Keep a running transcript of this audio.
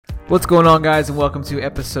What's going on, guys, and welcome to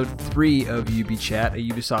episode 3 of UB Chat, a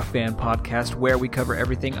Ubisoft fan podcast where we cover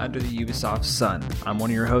everything under the Ubisoft sun. I'm one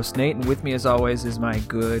of your hosts, Nate, and with me as always is my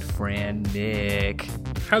good friend, Nick.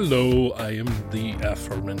 Hello, I am the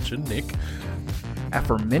aforementioned Nick.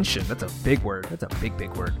 Aforementioned? That's a big word. That's a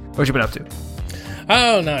big word. What you been up to?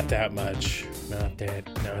 Oh, not that much. Not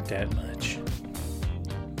that much.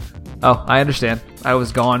 Oh, I understand. I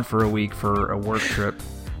was gone for a week for a work trip,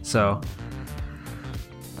 so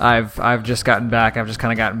I've just gotten back. I've just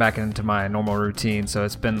kind of gotten back into my normal routine, so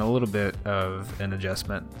it's been a little bit of an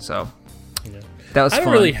adjustment. So Yeah. that was I don't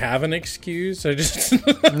fun. really have an excuse. I just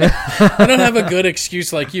I don't have a good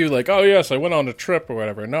excuse like you. Like, oh yes, I went on a trip or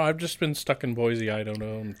whatever. No, I've just been stuck in Boise,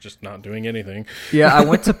 Idaho, and just not doing anything. Yeah, I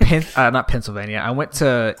went to not Pennsylvania. I went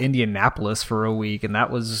to Indianapolis for a week, and that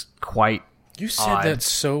was quite You said odd. that's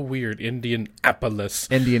so weird. Indianapolis.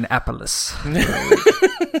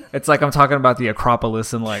 It's like I'm talking about the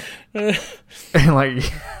Acropolis and like, and like.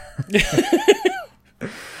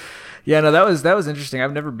 Yeah, no, that was interesting.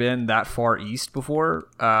 I've never been that far east before,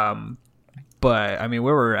 but I mean,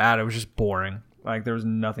 where we were at, it was just boring. Like there was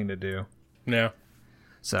nothing to do. Yeah.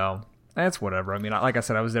 So that's whatever. I mean, like I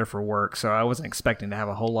said, I was there for work, so I wasn't expecting to have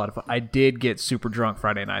a whole lot of fun. I did get super drunk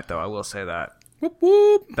Friday night, though. I will say that. Whoop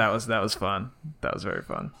whoop. That was fun. That was very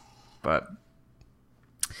fun. But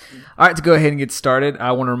all right, to go ahead and get started,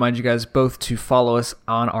 I want to remind you guys both to follow us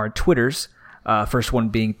on our Twitters. First one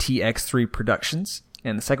being TX3 Productions,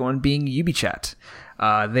 and the second one being UbiChat.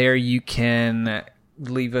 There you can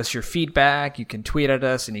leave us your feedback. You can tweet at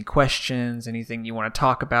us any questions, anything you want to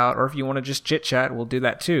talk about, or if you want to just chit chat, we'll do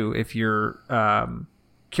that too. If you're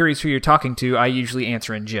curious who you're talking to, I usually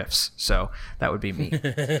answer in GIFs, so that would be me.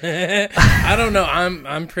 I don't know.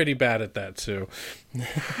 I'm pretty bad at that too.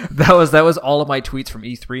 That was all of my tweets from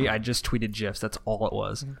E3. I just tweeted GIFs. That's all it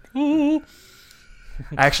was.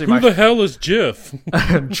 Actually, Who the hell is Jiff?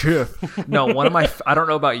 GIF. No, one of my. I don't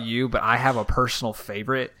know about you, but I have a personal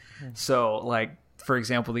favorite. So, like, for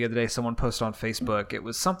example, the other day, someone posted on Facebook. It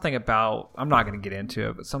was something about. I'm not going to get into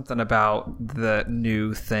it, but something about the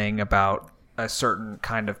new thing about a certain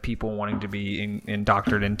kind of people wanting to be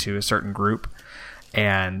indoctrinated into a certain group,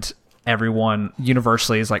 and everyone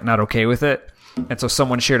universally is like not okay with it. And so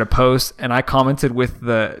someone shared a post, and I commented with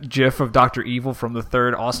the GIF of Dr. Evil from the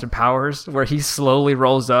third Austin Powers, where he slowly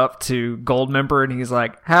rolls up to Goldmember, and he's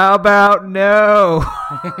like, "How about no?"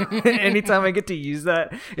 Anytime I get to use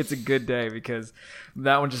that, it's a good day because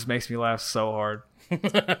that one just makes me laugh so hard.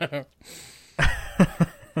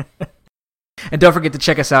 And don't forget to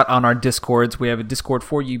check us out on our Discords. We have a Discord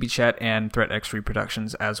for UbiChat and Threat X3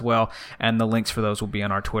 Productions as well, and the links for those will be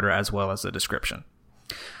on our Twitter as well as the description.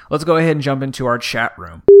 Let's go ahead and jump into our chat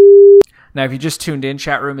room. Now, if you just tuned in,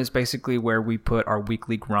 chat room is basically where we put our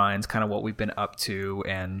weekly grinds, kind of what we've been up to,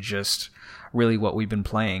 and just really what we've been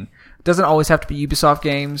playing. It doesn't always have to be Ubisoft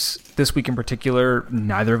games. This week in particular,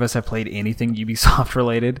 neither of us have played anything Ubisoft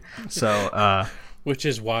related, so Which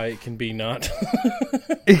is why it can be not.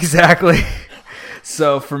 Exactly.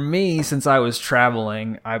 So for me, since I was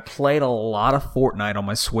traveling, I played a lot of Fortnite on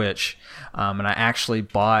my Switch, and I actually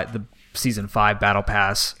bought the Season 5 Battle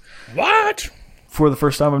Pass. What? For the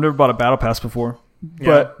first time. I've never bought a Battle Pass before. Yeah.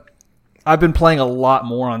 But I've been playing a lot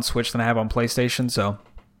more on Switch than I have on PlayStation, so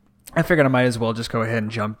I figured I might as well just go ahead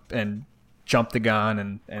and jump the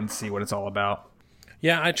gun and see what it's all about.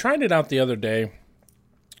 Yeah, I tried it out the other day.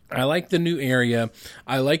 I like the new area.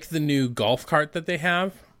 I like the new golf cart that they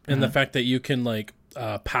have, and the fact that you can like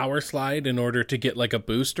power slide in order to get like a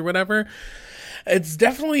boost or whatever. It's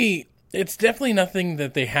definitely nothing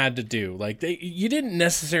that they had to do. Like you didn't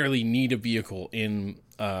necessarily need a vehicle in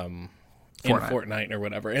Fortnite or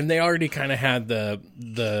whatever, and they already kind of had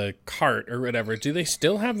the cart or whatever. Do they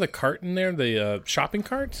still have the cart in there? The shopping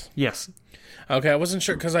carts? Yes. Okay, I wasn't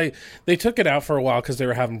sure because they took it out for a while because they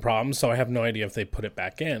were having problems, so I have no idea if they put it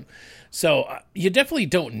back in. So you definitely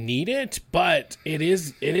don't need it, but it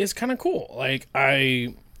is kind of cool. Like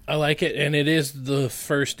I like it, and it is the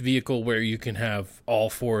first vehicle where you can have all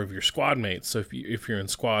 4 of your squad mates. So if you're in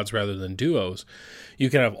squads rather than duos, you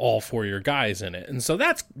can have all 4 of your guys in it, and so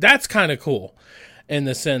that's kind of cool in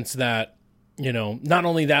the sense that, you know, not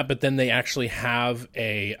only that, but then they actually have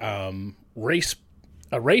a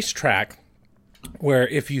racetrack where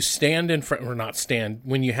if you stand in front, or not stand,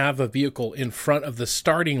 when you have a vehicle in front of the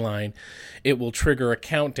starting line, it will trigger a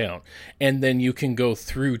countdown, and then you can go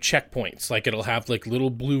through checkpoints. Like it'll have like little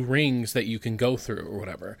blue rings that you can go through or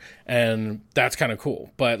whatever, and that's kind of cool.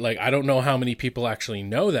 But like I don't know how many people actually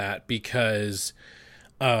know that because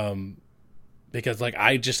because like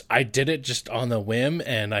I did it just on the whim,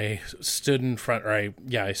 and I stood in front,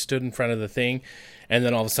 I stood in front of the thing, and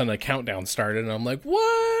then all of a sudden a countdown started, and I'm like,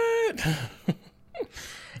 what?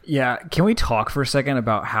 Yeah, can we talk for a second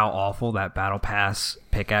about how awful that Battle Pass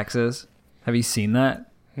pickaxe is? Have you seen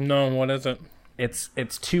that? No, what is it?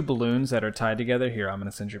 It's two balloons that are tied together. Here, I'm going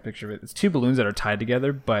to send you a picture of it. It's two balloons that are tied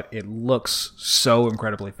together, but it looks so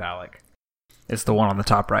incredibly phallic. It's the one on the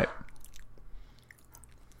top right.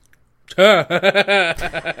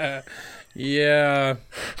 Yeah.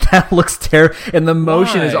 That looks terrible. And the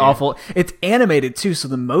motion is awful. It's animated, too, so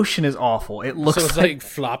the motion is awful. It looks so it's like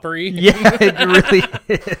floppery? Yeah, it really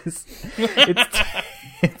is.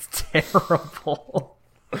 It's terrible.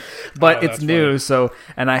 But it's new, funny. So,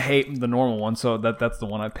 and I hate the normal one, so that's the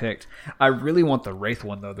one I picked. I really want the Wraith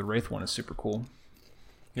one, though. The Wraith one is super cool.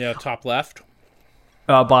 Yeah, top left?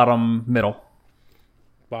 Bottom middle.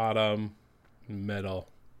 Bottom middle.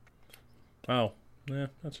 Oh, yeah,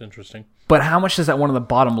 that's interesting. But how much does that one on the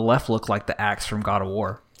bottom left look like the axe from God of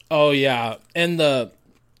War? Oh, yeah. And the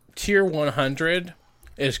tier 100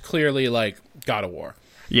 is clearly like God of War.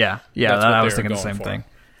 Yeah, I was thinking the same thing.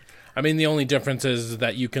 I mean, the only difference is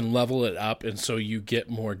that you can level it up, and so you get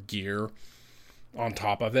more gear on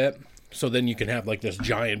top of it. So then you can have like this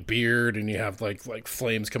giant beard, and you have like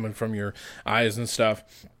flames coming from your eyes and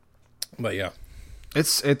stuff. But yeah,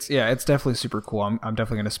 it's definitely super cool. I'm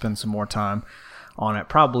definitely going to spend some more time on it,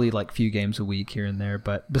 probably like a few games a week here and there.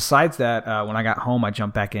 But besides that, when I got home, I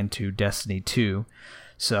jumped back into Destiny 2.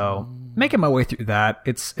 So making my way through that,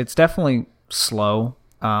 it's definitely slow.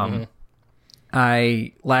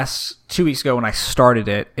 Last 2 weeks ago when I started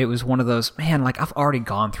it, it was one of those, man, like I've already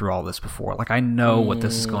gone through all this before. Like I know what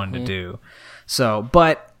this is going to do. So,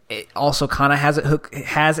 but it also kind of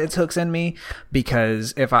has its hooks in me,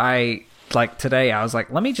 because if I, like today, I was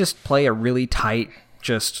like, let me just play a really tight,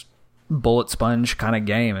 just bullet sponge kind of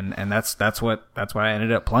game, and that's why I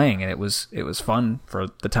ended up playing, and it was fun for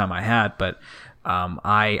the time I had. But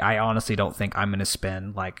I honestly don't think I'm going to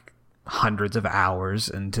spend like hundreds of hours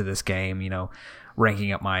into this game,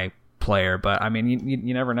 ranking up my player. But I mean,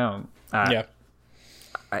 you never know. Yeah,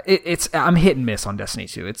 I'm hit and miss on Destiny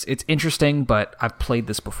 2. It's interesting, but I've played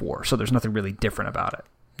this before, so there's nothing really different about it.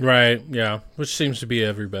 Right. Yeah, which seems to be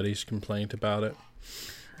everybody's complaint about it.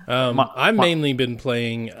 I've mainly been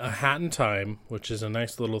playing A Hat in Time, which is a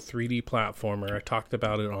nice little 3D platformer. I talked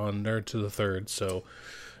about it on Nerd to the Third, so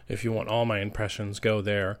if you want all my impressions, go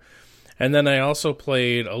there. And then I also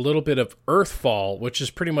played a little bit of Earthfall, which is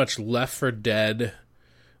pretty much Left 4 Dead,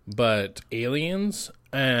 but aliens.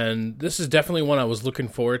 And this is definitely one I was looking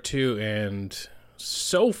forward to, and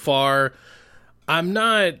so far, I'm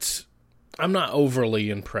not overly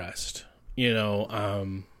impressed. It's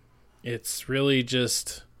really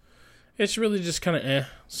just kind of eh.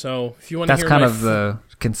 So if you want to hear, that's kind of the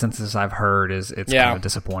consensus I've heard, is it's kind of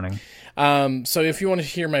disappointing. So if you want to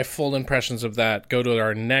hear my full impressions of that, go to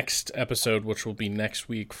our next episode, which will be next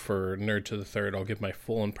week for Nerd to the Third. I'll give my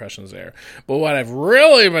full impressions there. But what I've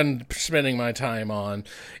really been spending my time on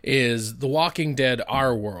is The Walking Dead: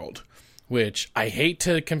 Our World, which I hate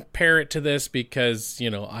to compare it to this because,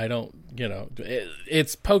 I don't,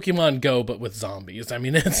 it's Pokemon Go, but with zombies. I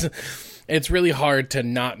mean, it's really hard to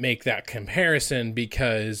not make that comparison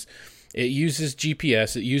because it uses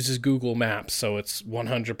GPS, it uses Google Maps, so it's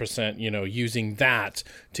 100%, using that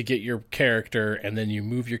to get your character, and then you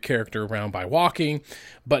move your character around by walking.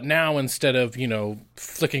 But now instead of,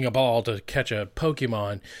 flicking a ball to catch a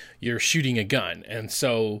Pokemon, you're shooting a gun. And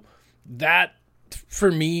so that,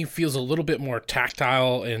 for me, feels a little bit more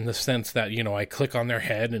tactile in the sense that, I click on their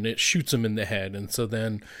head and it shoots them in the head. And so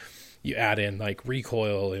then you add in like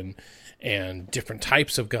recoil and different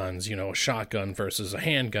types of guns, a shotgun versus a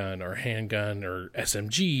handgun or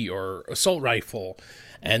SMG or assault rifle.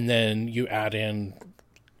 And then you add in,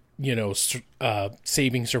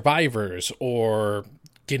 saving survivors or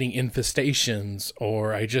getting infestations,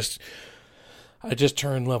 or I just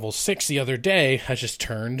turned level 6 the other day. I just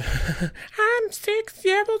turned. I'm 6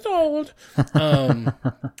 years old.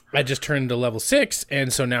 I just turned to level 6,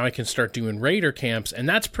 and so now I can start doing raider camps, and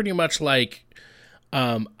that's pretty much like,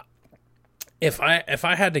 if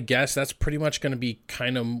I had to guess, that's pretty much going to be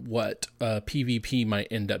kind of what PvP might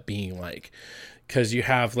end up being like, because you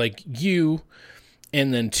have like you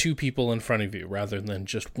and then 2 people in front of you rather than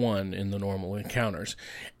just one in the normal encounters.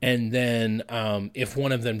 And then if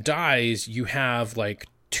one of them dies, you have like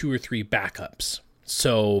 2 or 3 backups.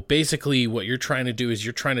 So basically what you're trying to do is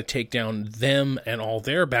you're trying to take down them and all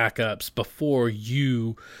their backups before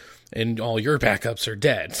you and all your backups are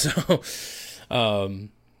dead. So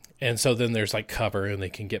And so then there's like cover, and they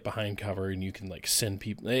can get behind cover, and you can like send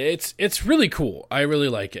people. It's really cool. I really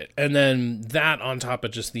like it. And then that on top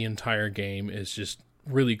of just the entire game is just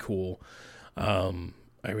really cool.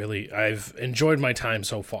 I've enjoyed my time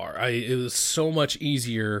so far. It was so much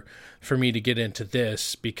easier for me to get into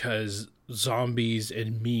this because zombies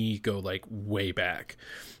and me go like way back.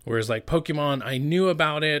 Whereas like Pokemon, I knew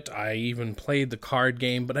about it. I even played the card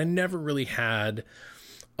game, but I never really had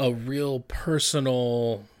a real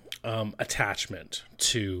personal attachment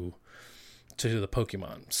to the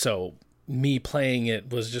Pokemon. So me playing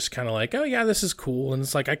it was just kind of like, oh yeah, this is cool. And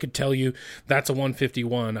it's like, I could tell you that's a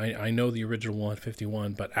 151. I know the original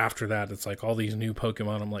 151, but after that, it's like all these new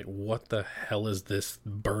Pokemon. I'm like, what the hell is this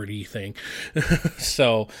birdie thing?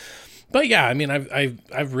 So, but yeah, I mean,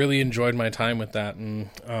 I've really enjoyed my time with that.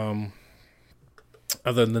 And,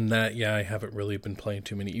 other than that, yeah, I haven't really been playing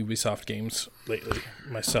too many Ubisoft games lately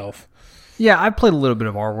myself. Yeah, I played a little bit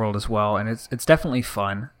of Our World as well, and it's definitely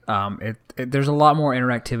fun. There's a lot more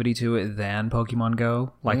interactivity to it than Pokemon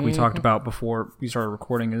Go. Like we talked about before we started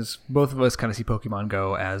recording, is both of us kind of see Pokemon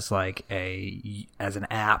Go as like as an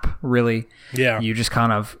app, really. Yeah. You just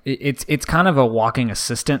kind of it's kind of a walking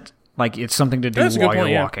assistant. Like it's something to do while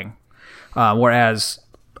you're walking. Whereas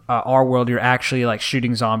Our World, you're actually like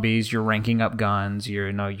shooting zombies, you're ranking up guns,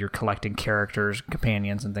 you're collecting characters,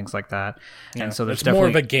 companions, and things like that. Yeah, and so there's definitely more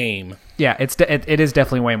of a game. Yeah, it is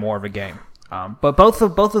definitely way more of a game. But both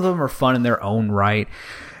of them are fun in their own right.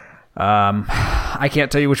 I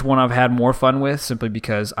can't tell you which one I've had more fun with, simply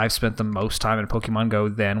because I've spent the most time in Pokemon Go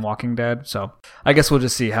than Walking Dead. So I guess we'll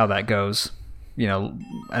just see how that goes.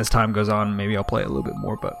 As time goes on, maybe I'll play a little bit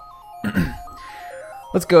more. But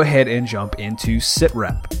let's go ahead and jump into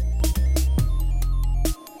SitRep.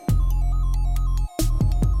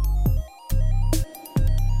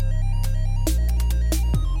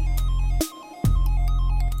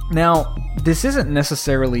 Now, this isn't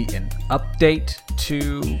necessarily an update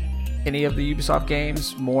to any of the Ubisoft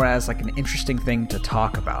games, more as like an interesting thing to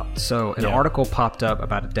talk about. So an article popped up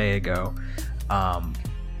about a day ago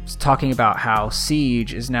talking about how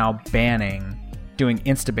Siege is now doing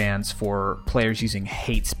instabans for players using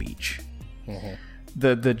hate speech. Mm-hmm.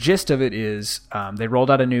 The gist of it is they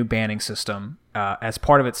rolled out a new banning system as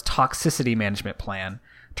part of its toxicity management plan,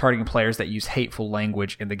 targeting players that use hateful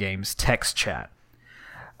language in the game's text chat.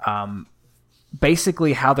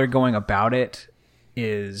 Basically how they're going about it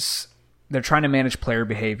is they're trying to manage player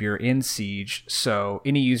behavior in Siege. So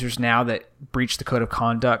any users now that breach the code of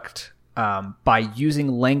conduct by using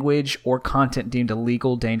language or content deemed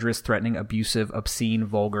illegal, dangerous, threatening, abusive, obscene,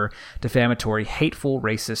 vulgar, defamatory, hateful,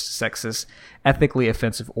 racist, sexist, ethically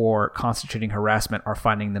offensive, or constituting harassment are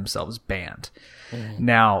finding themselves banned.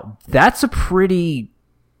 Now, that's a pretty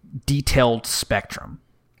detailed spectrum.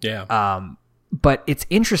 Yeah. But it's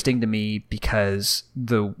interesting to me because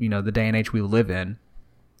the day and age we live in,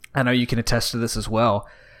 I know you can attest to this as well.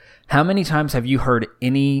 How many times have you heard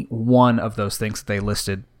any one of those things that they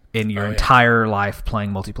listed in your entire life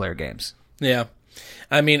playing multiplayer games? Yeah.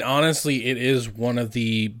 I mean, honestly, it is one of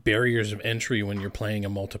the barriers of entry when you're playing a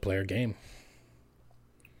multiplayer game.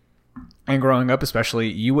 And growing up especially,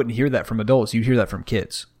 you wouldn't hear that from adults. You'd hear that from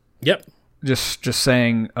kids. Yep. Just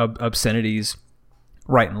saying obscenities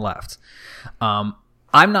right and left. I'm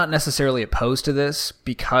not necessarily opposed to this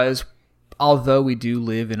because although we do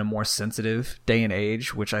live in a more sensitive day and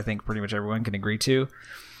age, which I think pretty much everyone can agree to,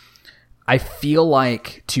 I feel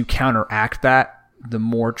like to counteract that, the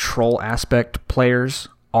more troll aspect players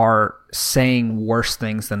are saying worse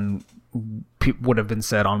things than would have been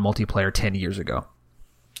said on multiplayer 10 years ago.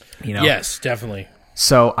 Yes, definitely.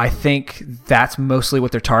 So I think that's mostly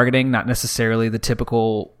what they're targeting, not necessarily the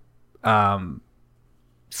typical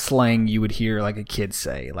slang you would hear like a kid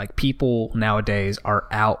say. Like people nowadays are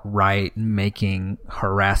outright making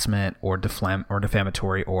harassment or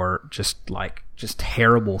defamatory or just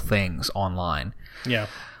terrible things online. Yeah.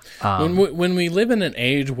 When we live in an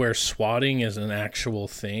age where swatting is an actual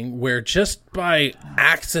thing, where just by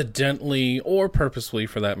accidentally or purposely,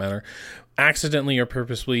 for that matter, accidentally or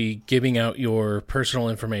purposely giving out your personal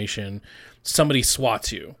information, somebody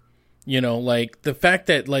swats you. Like the fact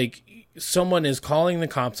that like someone is calling the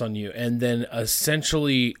cops on you and then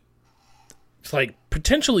essentially like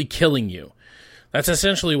potentially killing you. That's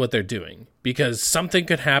essentially what they're doing, because something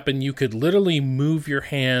could happen. You could literally move your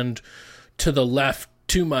hand to the left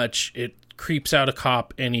too much. It creeps out a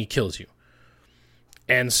cop and he kills you.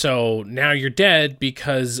 And so now you're dead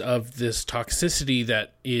because of this toxicity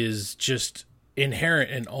that is just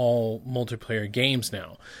inherent in all multiplayer games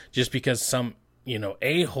now. Just because some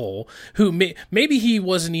a-hole who maybe he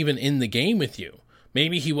wasn't even in the game with you,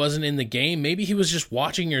 Maybe he wasn't in the game. Maybe he was just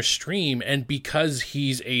watching your stream, and because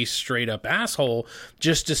he's a straight up asshole,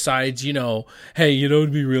 just decides, you know, hey, you know,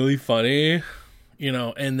 it'd be really funny, you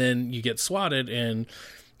know, and then you get swatted, and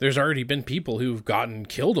there's already been people who've gotten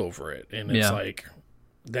killed over it. And it's like,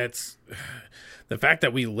 that's the fact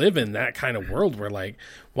that we live in that kind of world where, like,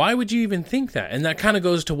 why would you even think that? And that kind of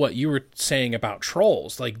goes to what you were saying about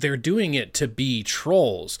trolls. Like, they're doing it to be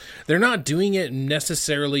trolls. They're not doing it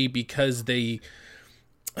necessarily because they,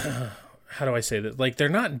 how do I say that? Like, they're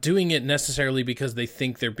not doing it necessarily because they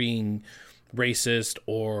think they're being racist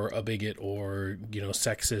or a bigot or, you know,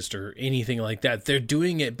 sexist or anything like that. They're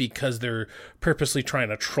doing it because they're purposely trying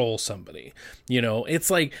to troll somebody. You know, it's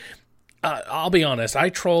like, I'll be honest, I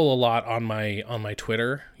troll a lot on my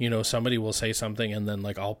Twitter. You know, somebody will say something and then,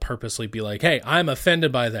 like, I'll purposely be like, hey, I'm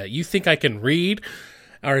offended by that. You think I can read?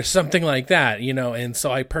 Or something like that, you know, and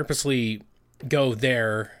so I purposely go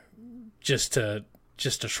there just to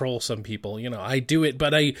troll some people. You know, I do it,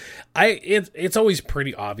 but it's always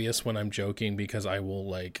pretty obvious when I'm joking, because I will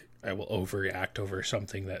overreact over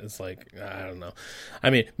something that is like, I don't know.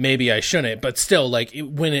 I mean, maybe I shouldn't, but still, like,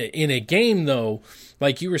 in a game though,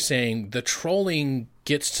 like you were saying, the trolling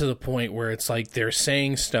gets to the point where it's like they're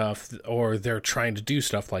saying stuff or they're trying to do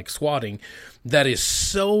stuff like swatting that is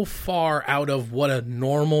so far out of what a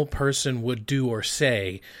normal person would do or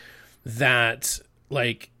say that,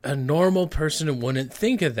 like, a normal person wouldn't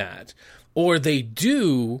think of that. Or they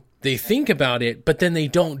do, they think about it, but then they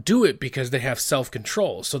don't do it because they have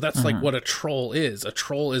self-control. So that's like what a troll is. A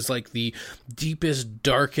troll is like the deepest,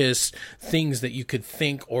 darkest things that you could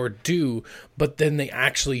think or do, but then they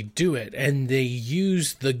actually do it. And they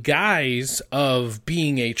use the guise of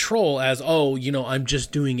being a troll as, oh, you know, I'm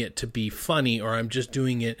just doing it to be funny, or I'm just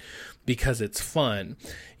doing it because it's fun,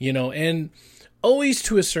 you know, and always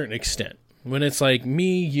to a certain extent. When it's like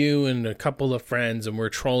me, you, and a couple of friends, and we're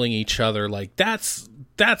trolling each other, like, that's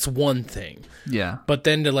one thing. Yeah. But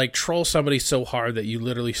then to, like, troll somebody so hard that you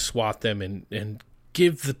literally swat them and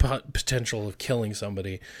give the potential of killing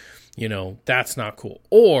somebody, you know, that's not cool.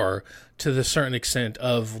 Or to the certain extent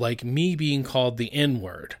of, like, me being called the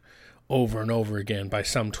N-word over and over again by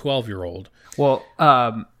some 12-year-old. Well,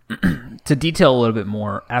 to detail a little bit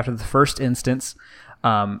more, after the first instance,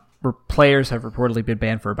 where players have reportedly been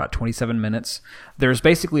banned for about 27 minutes. There's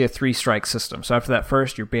basically a 3-strike system. So after that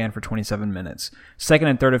first, you're banned for 27 minutes. Second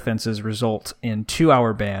and third offenses result in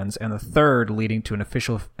 2-hour bans, and the third leading to an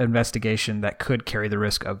official investigation that could carry the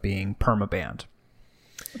risk of being perma-banned.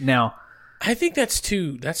 Now, I think that's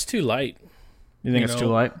too light. You think it's too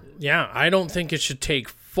light? Yeah, I don't think it should take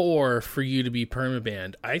 4 for you to be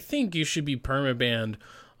perma-banned. I think you should be perma-banned.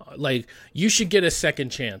 Like, you should get a second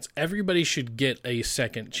chance. Everybody should get a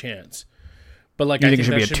second chance. But, like, you think it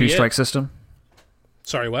should be a 2-strike system?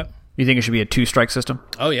 Sorry, what? You think it should be a 2-strike system?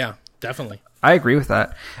 Oh, yeah, definitely. I agree with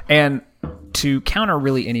that. And to counter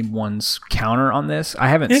really anyone's counter on this, I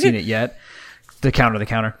haven't seen it yet. The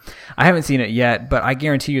counter. I haven't seen it yet, but I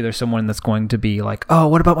guarantee you there's someone that's going to be like, oh,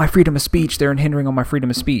 what about my freedom of speech? They're hindering on my freedom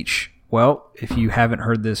of speech. Well, if you haven't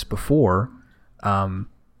heard this before,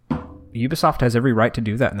 Ubisoft has every right to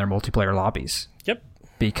do that in their multiplayer lobbies. Yep.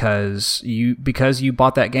 Because you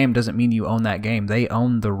bought that game doesn't mean you own that game. They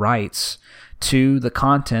own the rights to the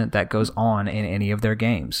content that goes on in any of their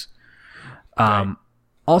games. Right.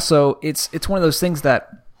 Also, it's one of those things that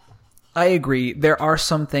I agree. There are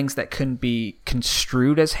some things that can be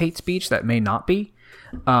construed as hate speech that may not be.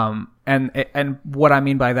 And what I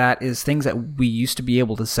mean by that is things that we used to be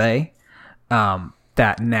able to say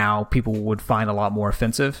that now people would find a lot more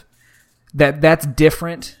offensive. That's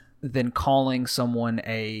different than calling someone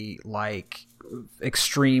a, like,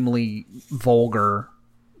 extremely vulgar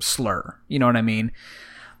slur. You know what I mean?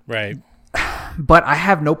 Right. But I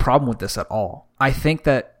have no problem with this at all. I think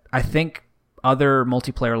other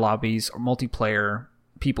multiplayer lobbies or multiplayer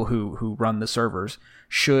people who run the servers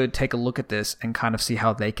should take a look at this and kind of see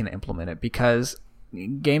how they can implement it, because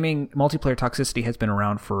gaming multiplayer toxicity has been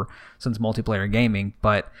around since multiplayer gaming,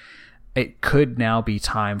 but it could now be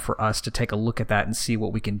time for us to take a look at that and see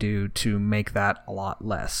what we can do to make that a lot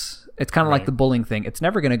less. It's kind of like the bullying thing. It's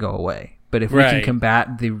never going to go away. But if we can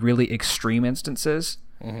combat the really extreme instances,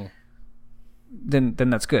 then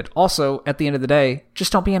that's good. Also, at the end of the day,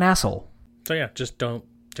 just don't be an asshole. So yeah, just don't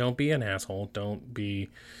be an asshole. Don't be.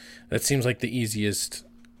 That seems like the easiest,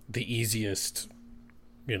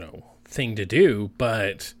 you know, thing to do.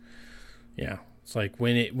 But yeah. It's like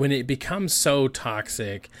when it becomes so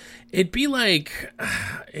toxic, it'd be like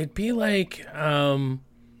if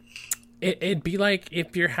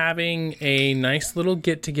you're having a nice little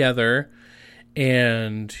get together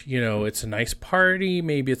and it's a nice party,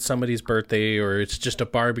 maybe it's somebody's birthday or it's just a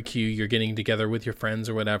barbecue, you're getting together with your friends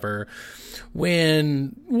or whatever,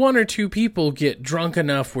 when one or two people get drunk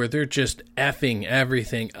enough where they're just effing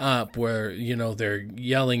everything up, where they're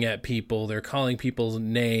yelling at people, they're calling people's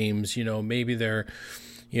names, maybe they're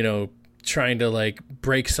trying to like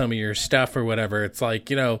break some of your stuff or whatever, it's like,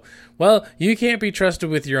 well, you can't be trusted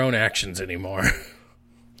with your own actions anymore.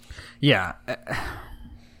 Yeah.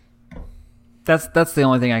 That's the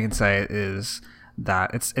only thing I can say, is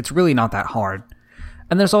that it's really not that hard.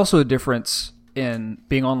 And there's also a difference in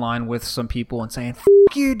being online with some people and saying, "F***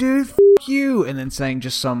 you, dude, f*** you," and then saying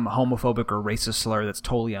just some homophobic or racist slur that's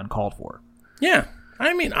totally uncalled for. Yeah.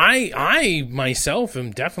 I mean, I myself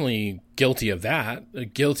am definitely guilty of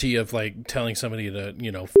that. Guilty of like telling somebody to,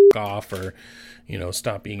 f*** off, or,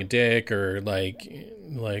 stop being a dick, or like,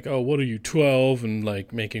 oh, what are you, 12, and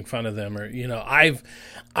like making fun of them, or,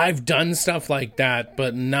 I've done stuff like that,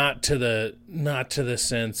 but not to the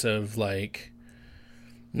sense of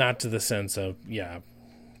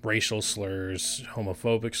racial slurs,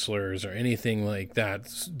 homophobic slurs, or anything like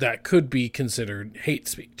that could be considered hate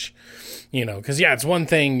speech, because it's one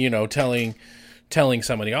thing, telling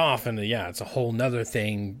somebody off, and it's a whole nother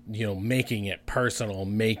thing, making it personal,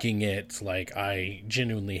 making it like, I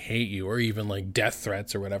genuinely hate you, or even like death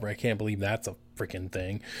threats or whatever. I can't believe that's a freaking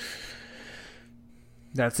thing.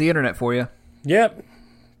 That's the internet for you. Yep.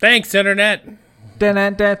 Thanks, internet. Dun,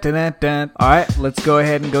 dun, dun, dun, dun, dun. All right, let's go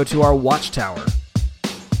ahead and go to our Watchtower.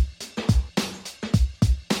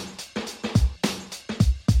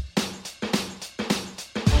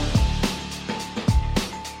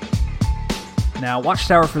 Now,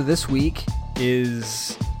 Watchtower for this week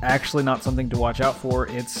is actually not something to watch out for.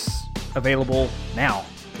 It's available now.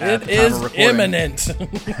 It is imminent.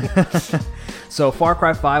 So, Far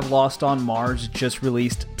Cry 5 Lost on Mars just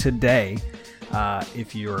released today.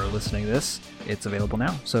 If you're listening to this, it's available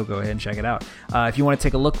now, so go ahead and check it out. If you want to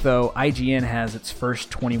take a look, though, IGN has its first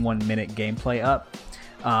 21-minute gameplay up.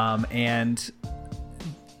 And,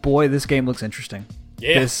 boy, this game looks interesting.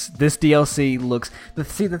 Yeah. This DLC looks... the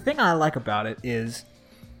thing I like about it is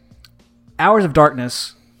Hours of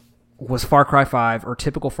Darkness was Far Cry 5, or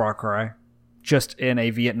typical Far Cry, just in a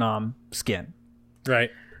Vietnam skin. Right.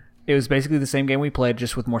 It was basically the same game we played,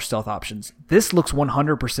 just with more stealth options. This looks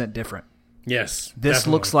 100% different. Yes. This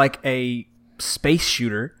definitely looks like a space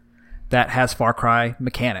shooter that has Far Cry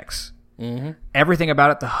mechanics. Mm-hmm. Everything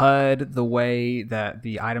about it, the HUD, the way that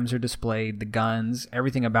the items are displayed, the guns,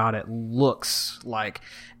 everything about it looks like...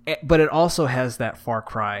 But it also has that Far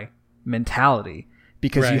Cry mentality,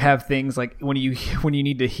 because right. You have things like when you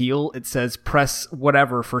need to heal, it says press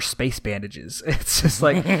whatever for space bandages. It's just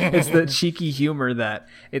like, it's the cheeky humor that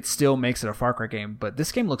it still makes it a Far Cry game. But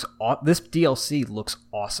this game looks... this DLC looks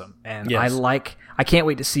awesome. And yes. I can't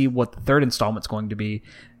wait to see what the third installment's going to be,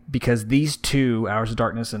 because these two, Hours of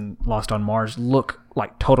Darkness and Lost on Mars, look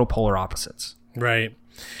like total polar opposites. Right.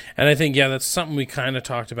 And I think, that's something we kind of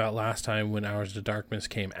talked about last time when Hours of Darkness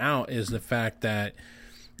came out, is the fact that,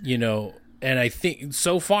 and I think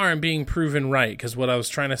so far I'm being proven right, because what I was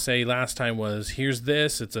trying to say last time was, here's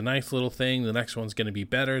this, it's a nice little thing, the next one's going to be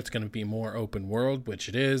better, it's going to be more open world, which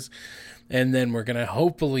it is, and then we're going to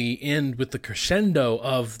hopefully end with the crescendo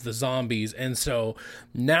of the zombies. And so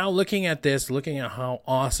now looking at this, looking at how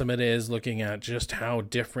awesome it is, looking at just how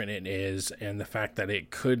different it is, and the fact that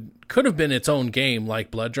it could have been its own game like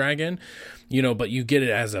Blood Dragon, but you get it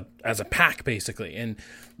as a pack basically. And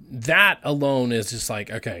that alone is just like,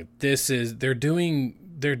 okay, they're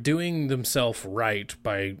doing themselves right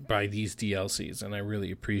by these DLCs, and I really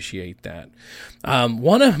appreciate that.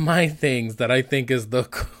 One of my things that I think is the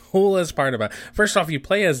coolest part about it, first off, you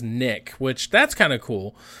play as Nick, which that's kind of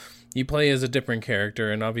cool. You play as a different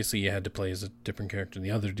character, and obviously you had to play as a different character in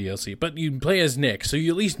the other DLC, but you play as Nick, so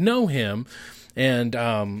you at least know him. And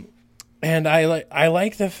I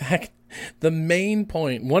like the fact,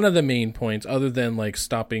 one of the main points, other than like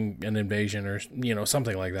stopping an invasion or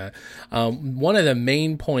something like that, one of the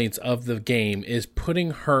main points of the game is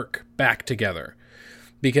putting Herc back together,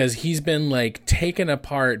 because he's been like taken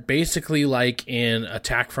apart, basically like in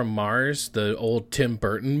Attack from Mars, the old Tim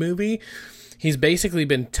Burton movie. He's basically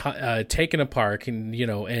been taken apart, and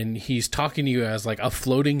and he's talking to you as like a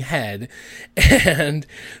floating head, and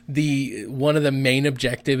one of the main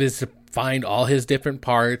objective is to find all his different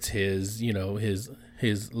parts, his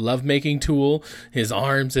lovemaking tool, his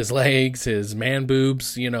arms, his legs, his man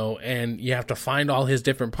boobs, and you have to find all his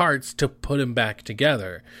different parts to put him back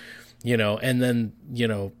together, and then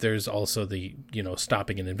there's also the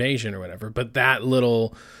stopping an invasion or whatever. But that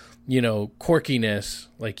little quirkiness,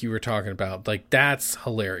 like you were talking about, like that's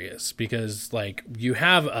hilarious because like you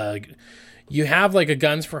have like a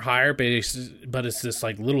guns for hire, but it's this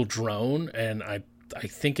like little drone, and I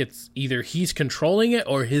think it's either he's controlling it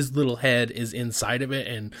or his little head is inside of it,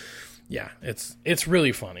 and yeah, it's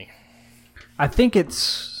really funny. I think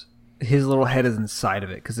it's his little head is inside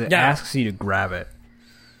of it because it asks you to grab it.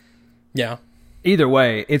 Yeah. Either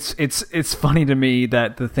way, it's funny to me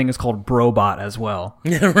that the thing is called Brobot as well.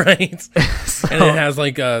 Yeah, right. So, and it has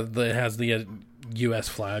like the U.S.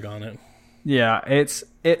 flag on it. Yeah,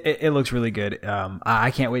 it looks really good. I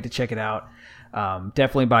can't wait to check it out.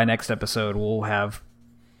 Definitely by next episode we'll have,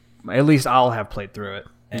 at least I'll have played through it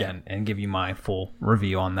and give you my full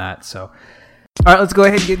review on that. So, all right, let's go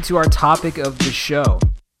ahead and get into our topic of the show.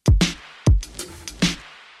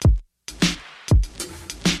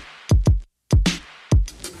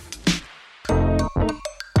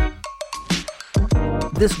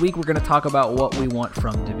 This week we're going to talk about what we want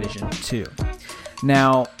from Division 2.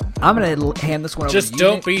 Now, I'm going to hand this one over to you. Just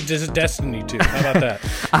don't be Destiny 2. How about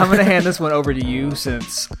that? I'm going to hand this one over to you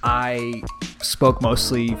since I spoke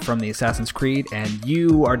mostly from the Assassin's Creed, and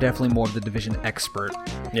you are definitely more of the Division expert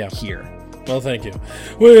here. Well, thank you.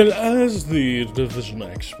 Well, as the Division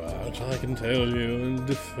expert, I can tell you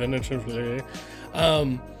definitively.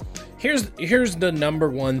 Here's the number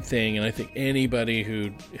one thing, and I think anybody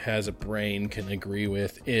who has a brain can agree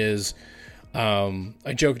with is,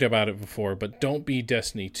 I joked about it before, but don't be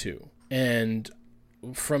Destiny 2. And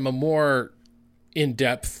from a more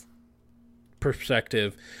in-depth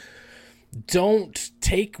perspective, don't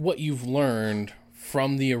take what you've learned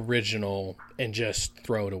from the original and just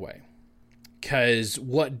throw it away. Because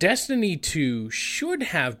what Destiny 2 should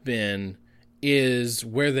have been is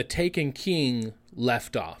where the Taken King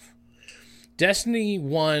left off. Destiny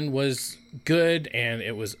 1 was good, and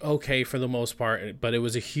it was okay for the most part, but it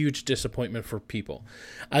was a huge disappointment for people.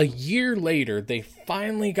 A year later, they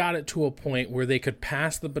finally got it to a point where they could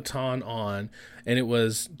pass the baton on, and it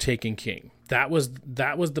was Taken King. That was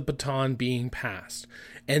the baton being passed.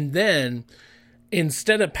 And then,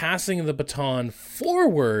 instead of passing the baton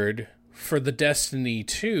forward for the Destiny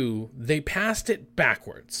 2, they passed it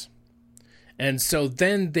backwards. And so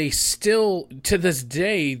then they still, to this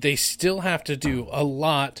day, they still have to do a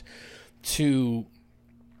lot to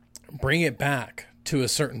bring it back to a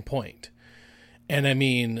certain point. And I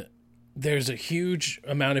mean, there's a huge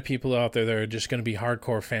amount of people out there that are just going to be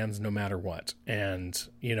hardcore fans no matter what. And,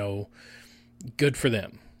 good for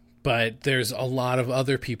them. But there's a lot of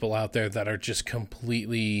other people out there that are just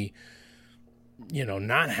completely,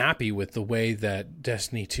 not happy with the way that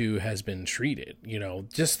Destiny 2 has been treated.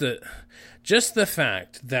 Just the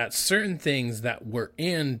fact that certain things that were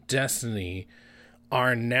in Destiny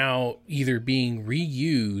are now either being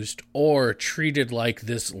reused or treated like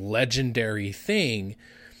this legendary thing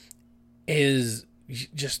is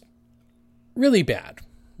just really bad.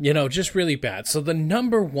 Just really bad. So the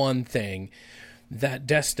number one thing that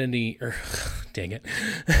dang it,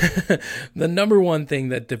 the number one thing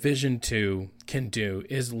that Division 2 can do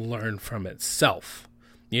is learn from itself.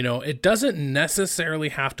 It doesn't necessarily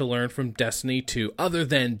have to learn from Destiny 2 other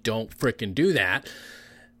than don't frickin' do that.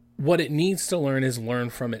 What it needs to learn is learn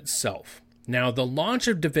from itself. Now, the launch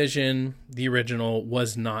of Division, the original,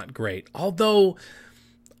 was not great. Although,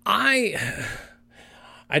 I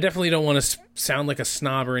definitely don't want to sound like a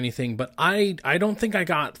snob or anything, but I don't think I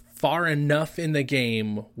got far enough in the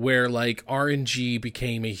game where like RNG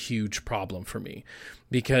became a huge problem for me,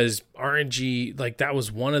 because RNG, like, that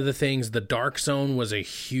was one of the things. The Dark Zone was a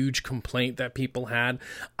huge complaint that people had.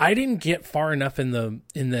 I didn't get far enough in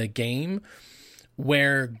the game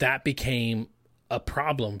where that became a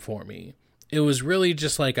problem for me. It was really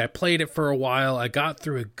just like I played it for a while. I got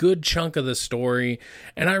through a good chunk of the story,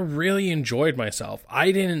 and I really enjoyed myself.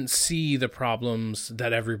 I didn't see the problems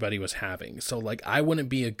that everybody was having. So, like, I wouldn't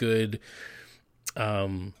be a good,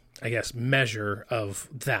 measure of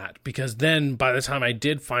that. Because then by the time I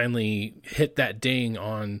did finally hit that ding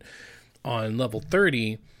on level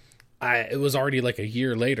 30, it was already like a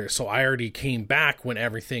year later. So I already came back when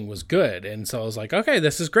everything was good. And so I was like, okay,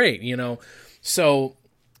 this is great, So...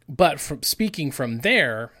 But speaking from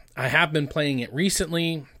there, I have been playing it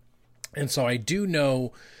recently, and so I do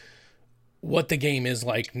know what the game is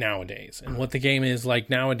like nowadays. And what the game is like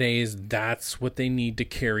nowadays, that's what they need to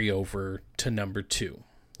carry over to number 2,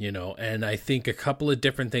 And I think a couple of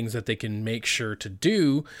different things that they can make sure to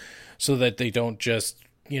do so that they don't just,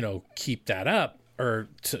 keep that up, or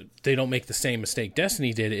they don't make the same mistake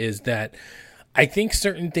Destiny did, is that I think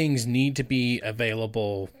certain things need to be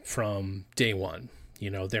available from day one.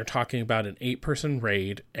 They're talking about an 8-person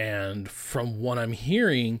raid, and from what I'm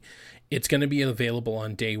hearing, it's going to be available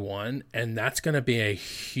on day one, and that's going to be a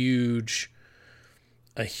huge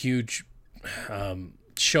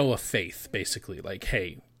show of faith, basically. Like,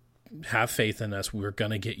 hey, have faith in us. We're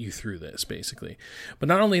going to get you through this, basically. But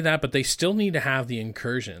not only that, but they still need to have the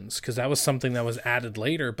incursions, because that was something that was added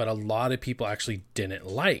later, but a lot of people actually didn't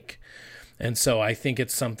like. And so I think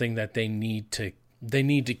it's something that they need to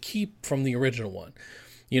keep from the original one,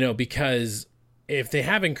 because if they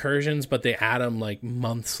have incursions, but they add them like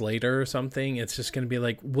months later or something, it's just going to be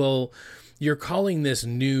like, well, you're calling this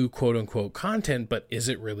new quote unquote content, but is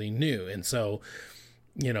it really new? And so,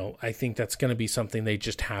 I think that's going to be something they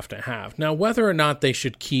just have to have. Now, whether or not they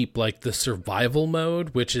should keep like the survival mode,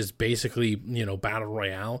 which is basically, battle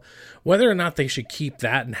royale, whether or not they should keep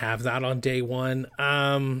that and have that on day one,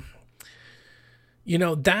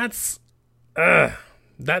 that's a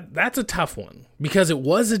tough one, because it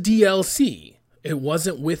was a DLC. It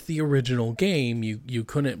wasn't with the original game. You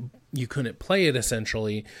couldn't play it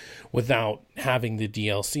essentially without having the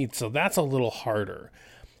DLC. So that's a little harder.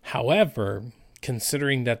 However,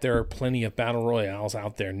 considering that there are plenty of battle royales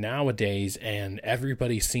out there nowadays and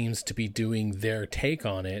everybody seems to be doing their take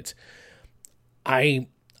on it, I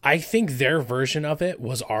think their version of it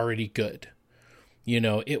was already good.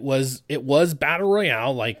 It was battle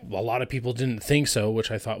royale. Like, a lot of people didn't think so, which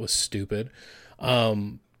I thought was stupid.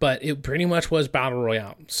 But it pretty much was battle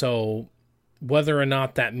royale. So whether or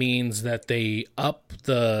not that means that they up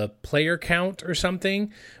the player count or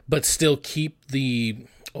something, but still keep the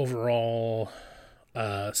overall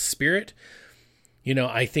spirit,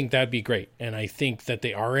 I think that'd be great. And I think that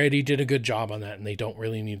they already did a good job on that, and they don't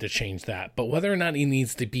really need to change that. But whether or not it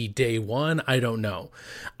needs to be day one, I don't know.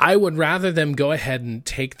 I would rather them go ahead and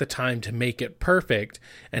take the time to make it perfect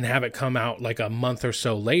and have it come out like a month or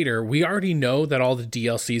so later. We already know that all the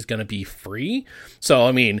DLC is going to be free. So,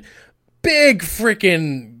 I mean, big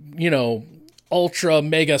freaking, ultra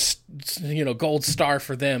mega, gold star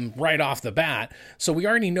for them right off the bat. So we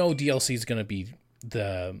already know DLC is going to be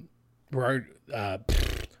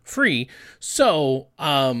free. So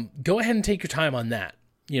go ahead and take your time on that,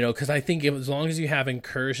 because I think as long as you have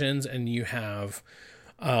incursions and you have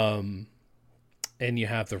the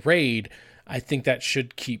raid, I think that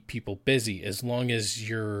should keep people busy, as long as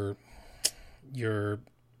your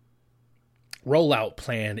rollout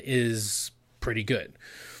plan is pretty good,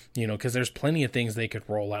 because there's plenty of things they could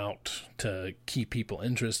roll out to keep people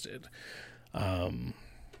interested.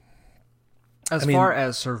 As far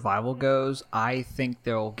as survival goes, I think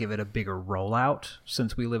they'll give it a bigger rollout,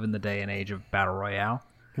 since we live in the day and age of battle royale.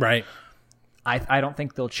 Right. I don't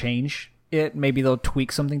think they'll change it. Maybe they'll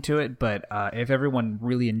tweak something to it, but if everyone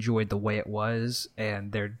really enjoyed the way it was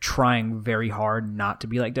and they're trying very hard not to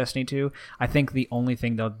be like Destiny 2, I think the only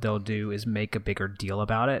thing they'll do is make a bigger deal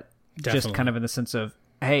about it. Definitely. Just kind of in the sense of,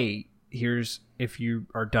 hey, if you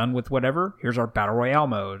are done with whatever, here's our battle royale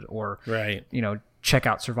mode, or right, check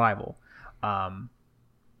out survival.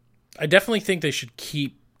 I definitely think they should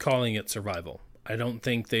keep calling it survival. I don't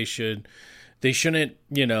think they shouldn't,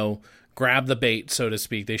 grab the bait, so to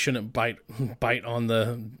speak. They shouldn't bite on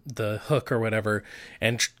the hook or whatever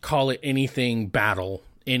and call it anything battle,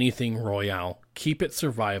 anything royale. Keep it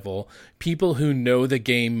survival. People who know the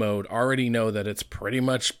game mode already know that it's pretty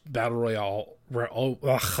much battle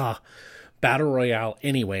royale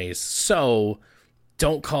anyways. So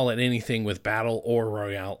don't call it anything with battle or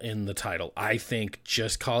royale in the title. I think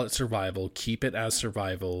just call it survival. Keep it as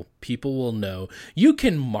survival. People will know. You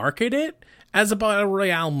can market it as a battle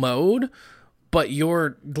royale mode, but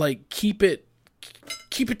you're like, keep it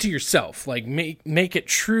to yourself. Like, make it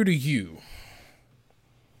true to you.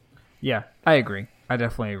 Yeah, I agree. I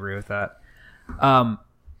definitely agree with that.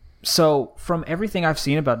 So from everything I've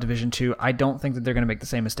seen about Division 2, I don't think that they're going to make the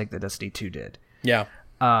same mistake that Destiny 2 did. Yeah.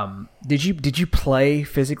 Did you play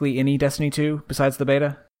physically any Destiny 2 besides the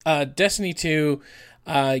beta? Destiny 2,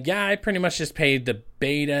 I pretty much just paid the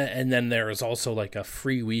beta, and then there was also like a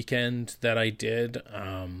free weekend that I did.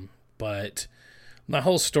 But my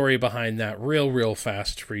whole story behind that, real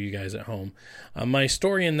fast for you guys at home. My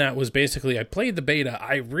story in that was basically, I played the beta,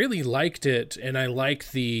 I really liked it, and I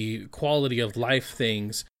liked the quality of life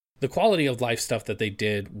things. The quality of life stuff that they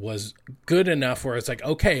did was good enough where it's like,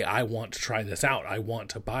 okay, I want to try this out. I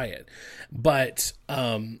want to buy it. But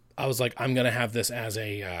I was like, I'm going to have this as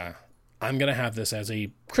a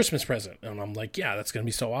Christmas present. And I'm like, yeah, that's going to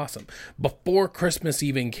be so awesome. Before Christmas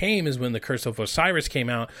even came is when the Curse of Osiris came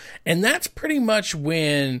out. And that's pretty much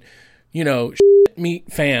when,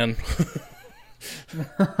 meat fan.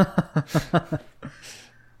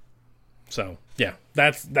 So, Yeah,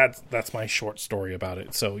 that's my short story about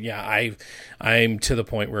it. So yeah, I'm to the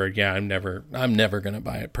point where I'm never going to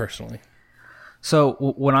buy it personally. So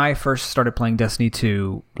when I first started playing Destiny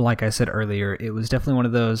 2, like I said earlier, it was definitely one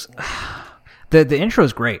of those. The intro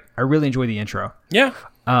is great. I really enjoy the intro. Yeah.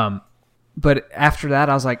 But after that,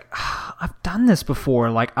 I was like, I've done this before.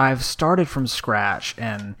 Like, I've started from scratch,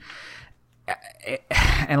 and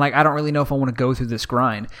like, I don't really know if I want to go through this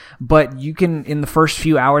grind. But you can, in the first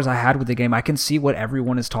few hours I had with the game, I can see what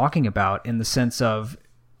everyone is talking about, in the sense of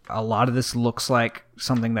a lot of this looks like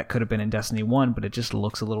something that could have been in Destiny 1, but it just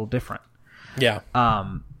looks a little different. Yeah.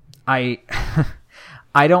 I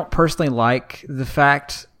don't personally like the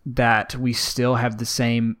fact that we still have the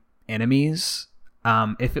same enemies.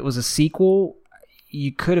 If it was a sequel,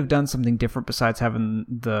 you could have done something different besides having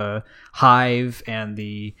the Hive and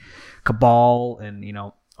the Cabal and,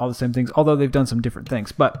 all the same things, although they've done some different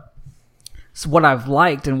things. But so what I've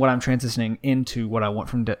liked, and what I'm transitioning into what I want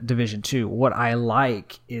from Division 2, what I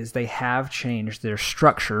like is they have changed their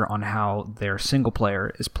structure on how their single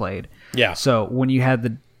player is played. Yeah. So when you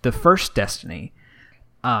had the first Destiny,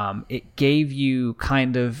 it gave you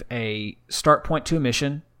kind of a start point to a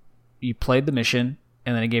mission. You played the mission,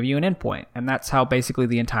 and then it gave you an end point. And that's how basically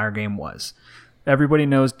the entire game was. Everybody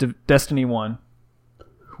knows Destiny 1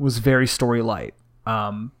 was very story light.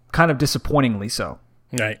 Kind of disappointingly so.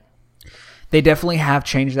 Right. They definitely have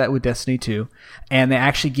changed that with Destiny 2, and they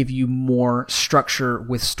actually give you more structure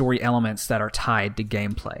with story elements that are tied to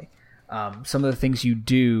gameplay. Some of the things you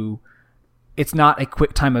do, it's not a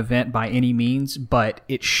quick time event by any means, but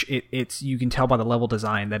it's you can tell by the level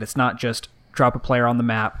design that it's not just drop a player on the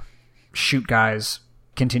map, shoot guys,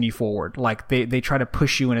 continue forward. Like they try to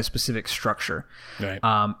push you in a specific structure. Right.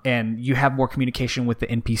 And you have more communication with the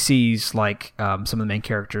NPCs, like some of the main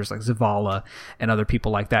characters like Zavala and other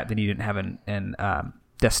people like that you didn't have in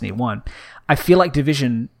Destiny 1. I feel like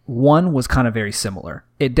Division 1 was kind of very similar.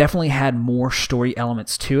 It definitely had more story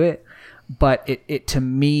elements to it, but it to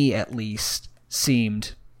me at least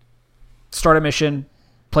seemed start a mission,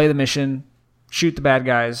 play the mission, shoot the bad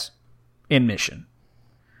guys, end mission.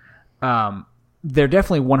 There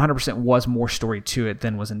definitely 100% was more story to it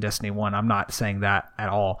than was in Destiny 1. I'm not saying that at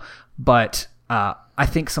all. But I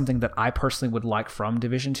think something that I personally would like from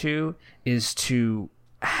Division 2 is to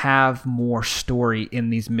have more story in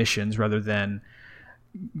these missions rather than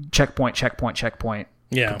checkpoint,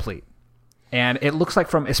 complete. And it looks like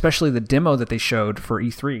from especially the demo that they showed for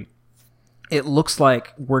E3, it looks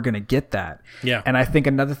like we're going to get that. Yeah. And I think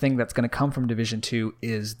another thing that's going to come from Division 2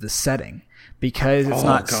 is the setting. Because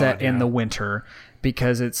it's set in the winter,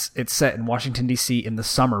 because it's set in Washington, D.C. in the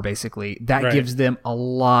summer, basically. That gives them a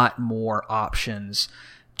lot more options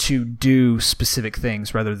to do specific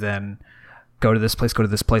things rather than go to this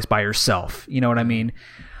place by yourself. You know what I mean?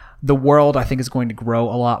 The world, I think, is going to grow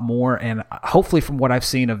a lot more. And hopefully from what I've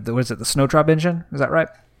seen of the Snowdrop engine? Is that right?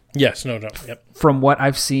 Yeah, Snowdrop, yep. From what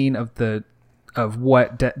I've seen of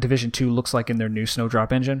what Division 2 looks like in their new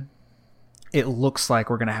Snowdrop engine, it looks like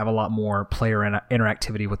we're going to have a lot more player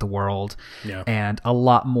interactivity with the world and a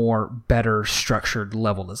lot more better structured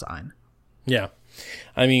level design. Yeah.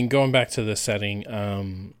 I mean, going back to the setting,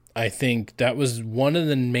 I think that was one of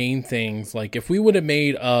the main things. Like, if we would have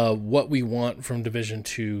made what we want from Division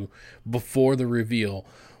 2 before the reveal,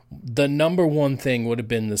 the number one thing would have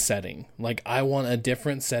been the setting. Like, I want a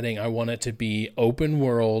different setting. I want it to be open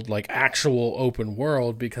world, like actual open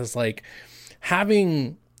world, because like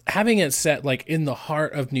having it set like in the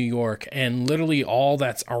heart of New York and literally all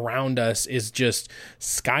that's around us is just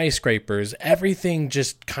skyscrapers, everything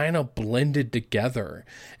just kind of blended together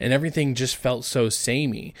and everything just felt so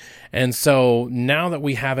samey. And so now that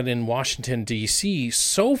we have it in Washington, D.C.,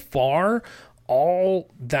 so far, all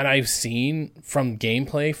that I've seen from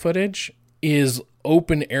gameplay footage is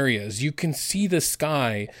open areas. You can see the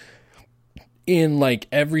sky in like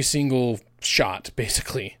every single shot,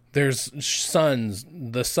 basically. There's suns.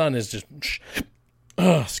 The sun is just,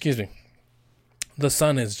 excuse me. The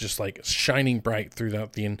sun is just like shining bright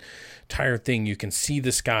throughout the entire thing. You can see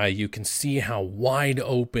the sky. You can see how wide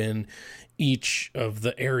open each of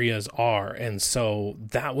the areas are. And so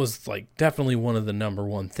that was like definitely one of the number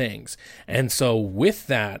one things. And so with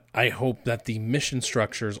that, I hope that the mission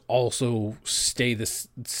structures also stay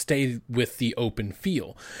with the open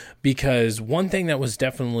feel, because one thing that was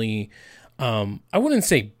definitely, I wouldn't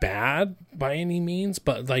say bad by any means,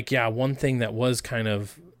 but like, yeah, one thing that was kind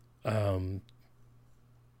of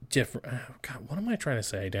different. Oh, God, what am I trying to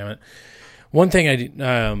say? Damn it. One thing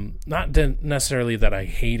not necessarily that I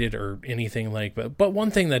hated or anything like, but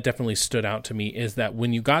one thing that definitely stood out to me is that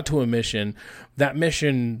when you got to a mission, that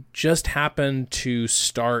mission just happened to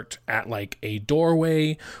start at like a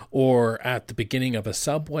doorway or at the beginning of a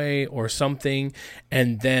subway or something,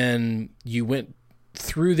 and then you went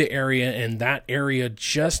through the area, and that area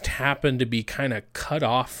just happened to be kind of cut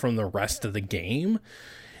off from the rest of the game.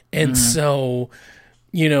 And so,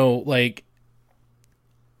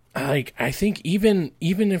 I think even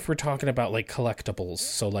if we're talking about like collectibles,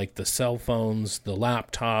 so like the cell phones, the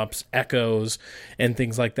laptops, Echoes, and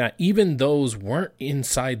things like that, even those weren't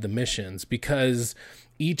inside the missions because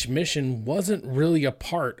each mission wasn't really a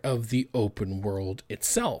part of the open world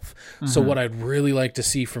itself. So what I'd really like to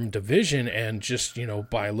see from Division, and just,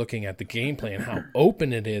 by looking at the gameplay and how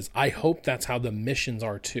open it is, I hope that's how the missions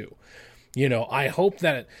are too. I hope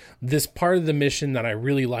that this part of the mission that I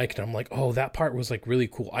really liked, I'm like, oh, that part was like really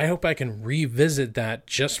cool. I hope I can revisit that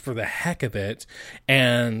just for the heck of it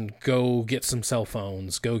and go get some cell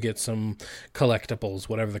phones, go get some collectibles,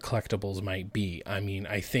 whatever the collectibles might be. I mean,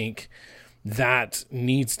 I think that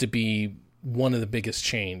needs to be one of the biggest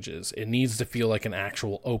changes. It needs to feel like an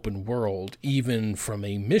actual open world, even from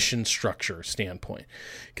a mission structure standpoint.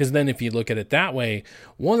 Because then if you look at it that way,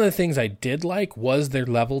 one of the things I did like was their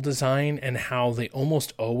level design and how they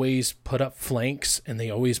almost always put up flanks and they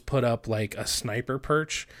always put up like a sniper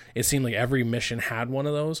perch. It seemed like every mission had one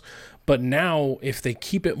of those. But now, if they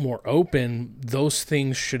keep it more open, those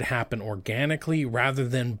things should happen organically rather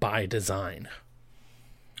than by design.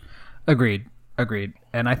 Agreed.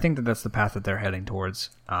 And I think that that's the path that they're heading towards.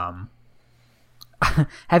 Have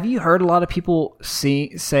you heard a lot of people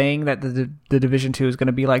saying that the Division 2 is going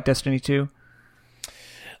to be like Destiny 2?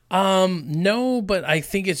 No, but I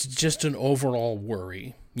think it's just an overall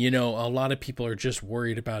worry. A lot of people are just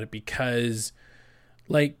worried about it because,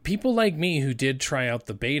 like, people like me who did try out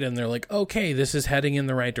the beta and they're like, okay, this is heading in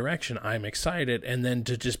the right direction. I'm excited. And then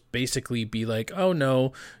to just basically be like, oh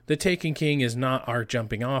no, the Taken King is not our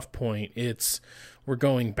jumping off point. We're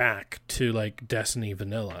going back to like Destiny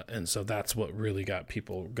vanilla. And so that's what really got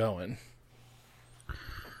people going.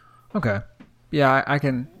 Okay. Yeah, I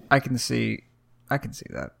can see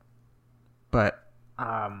that. But,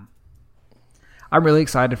 I'm really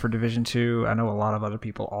excited for Division 2. I know a lot of other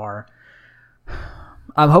people are.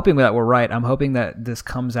 I'm hoping that we're right. I'm hoping that this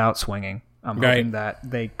comes out swinging. I'm hoping that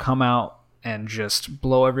they come out and just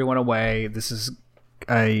blow everyone away. This is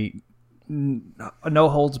a no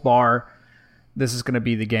holds bar. This is going to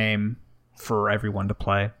be the game for everyone to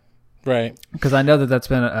play. Right. Because I know that that's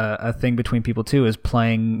been a thing between people too, is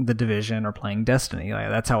playing the Division or playing Destiny. Like,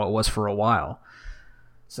 that's how it was for a while.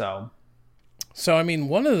 So I mean,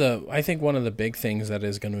 I think one of the big things that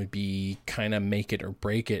is going to be kind of make it or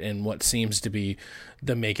break it, and what seems to be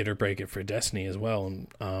the make it or break it for Destiny as well,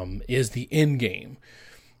 is the end game.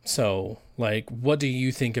 So, like, what do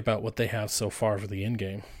you think about what they have so far for the end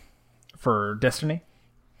game for Destiny?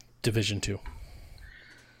 Division 2.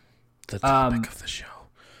 The topic of the show.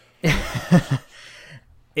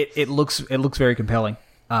 It looks very compelling.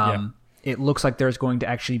 It looks like there's going to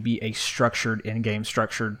actually be a structured in-game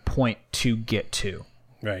structured point to get to.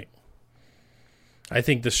 Right. I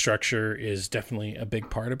think the structure is definitely a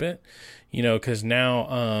big part of it. Because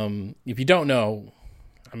now, if you don't know,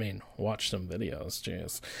 watch some videos,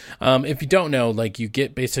 jeez. If you don't know, like, you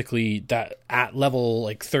get basically that at level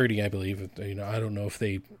like 30, I believe. I don't know if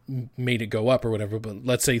they made it go up or whatever, but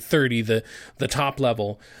let's say 30, the top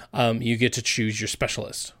level, you get to choose your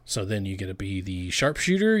specialist. So then you get to be the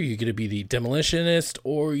sharpshooter, you get to be the demolitionist,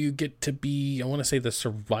 or you get to be, I want to say, the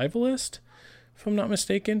survivalist, if I'm not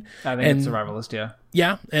mistaken. I think it's survivalist, yeah.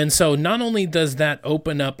 Yeah, and so not only does that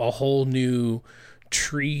open up a whole new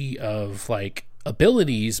tree of like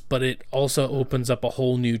abilities, but it also opens up a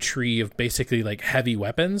whole new tree of basically like heavy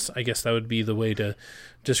weapons. I guess that would be the way to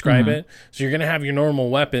describe it. So you're going to have your normal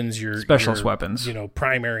weapons, your specialist weapons,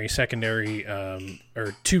 primary, secondary,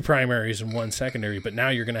 or two primaries and one secondary, but now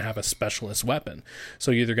you're going to have a specialist weapon.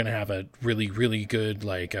 So you're either going to have a really, really good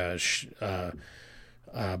like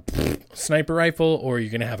sniper rifle, or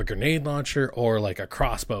you're going to have a grenade launcher, or like a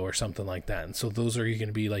crossbow or something like that. And so those are going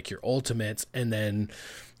to be like your ultimates, and then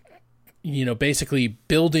basically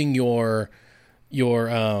building your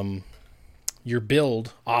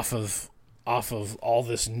build off of all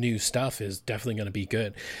this new stuff is definitely going to be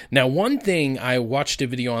good. Now, one thing, I watched a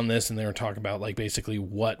video on this and they were talking about like basically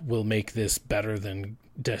what will make this better than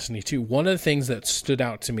Destiny 2. One of the things that stood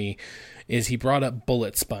out to me is he brought up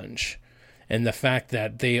Bullet Sponge and the fact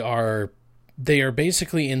that they are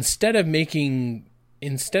basically, instead of making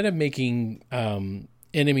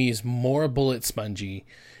enemies more bullet spongy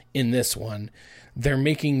in this one. They're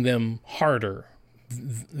making them harder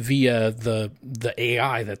via the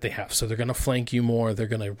AI that they have. So they're going to flank you more. They're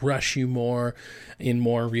going to rush you more in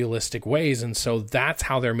more realistic ways. And so that's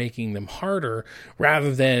how they're making them harder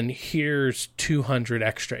rather than here's 200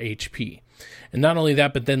 extra HP. And not only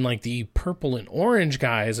that, but then like the purple and orange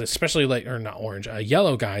guys, especially like, or not orange,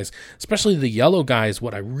 yellow guys, especially the yellow guys,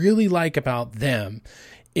 what I really like about them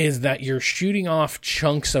is that you're shooting off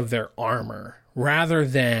chunks of their armor rather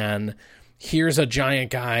than here's a giant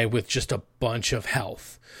guy with just a bunch of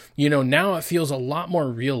health. Now it feels a lot more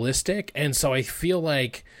realistic. And so I feel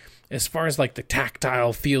like as far as like the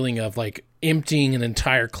tactile feeling of like emptying an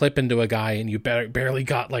entire clip into a guy and you barely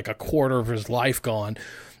got like a quarter of his life gone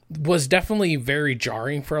was definitely very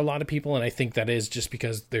jarring for a lot of people. And I think that is just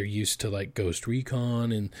because they're used to like Ghost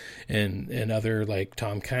Recon and other like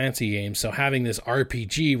Tom Clancy games. So having this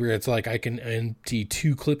RPG where it's like I can empty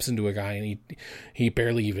 2 clips into a guy and he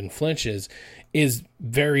barely even flinches is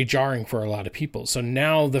very jarring for a lot of people. So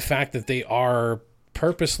now the fact that they are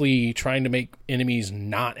purposely trying to make enemies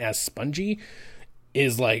not as spongy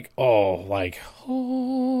is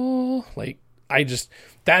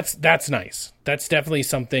that's nice. That's definitely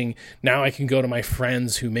something. Now I can go to my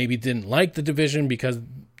friends who maybe didn't like The Division because of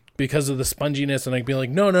the sponginess, and I'd be like,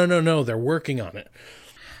 no, they're working on it.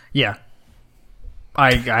 Yeah.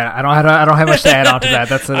 I don't have much to add on to that.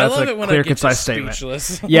 That's a clear, concise statement.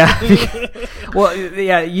 Yeah. Well,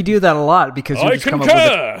 yeah, you do that a lot because you just come up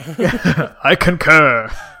with I concur.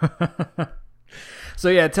 So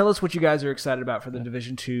yeah, tell us what you guys are excited about for the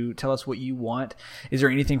Division 2. Tell us what you want. Is there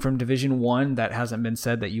anything from Division 1 that hasn't been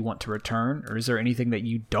said that you want to return? Or is there anything that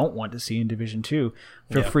you don't want to see in Division 2?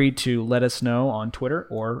 Feel free to let us know on Twitter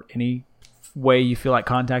or any way you feel like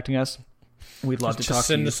contacting us. We'd love to talk to you. Just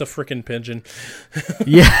send us a freaking pigeon.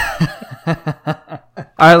 Yeah.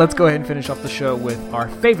 All right, let's go ahead and finish off the show with our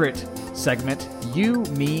favorite segment, You,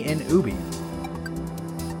 Me, and Ubi.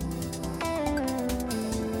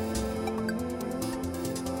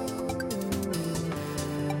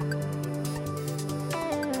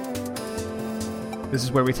 This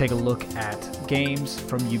is where we take a look at games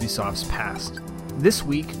from Ubisoft's past. This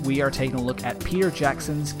week, we are taking a look at Peter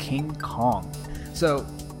Jackson's King Kong. So,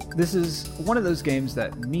 this is one of those games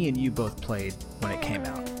that me and you both played when it came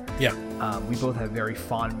out. Yeah. We both have very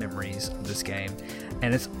fond memories of this game.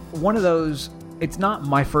 And it's one of those, it's not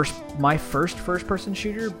my first first-person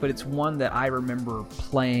shooter, but it's one that I remember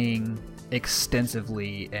playing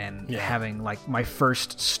extensively and having like my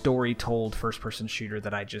first story-told first-person shooter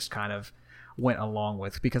that I just kind of went along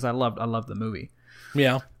with because I loved the movie.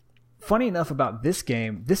 Yeah. Funny enough about this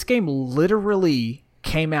game literally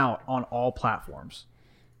came out on all platforms.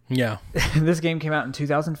 Yeah. This game came out in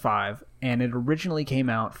 2005, and it originally came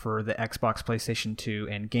out for the Xbox, PlayStation 2,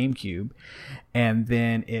 and GameCube, and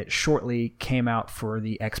then it shortly came out for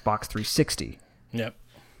the Xbox 360. Yep.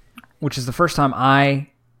 Which is the first time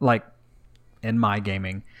in my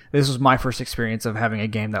gaming, this was my first experience of having a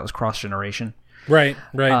game that was cross-generation. Right.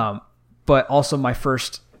 But also my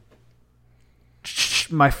first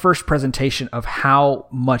presentation of how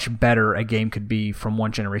much better a game could be from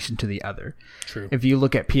one generation to the other. True. If you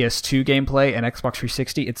look at PS2 gameplay and Xbox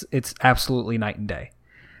 360, it's absolutely night and day.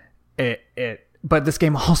 But this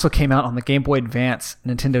game also came out on the Game Boy Advance,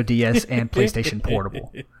 Nintendo DS, and PlayStation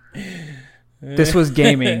Portable. This was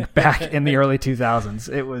gaming back in the early 2000s.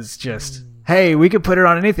 It was just, hey, we could put it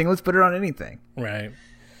on anything. Let's put it on anything. Right.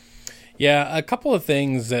 Yeah, a couple of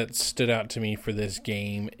things that stood out to me for this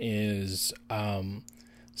game is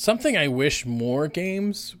something I wish more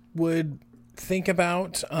games would think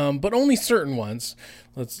about, but only certain ones.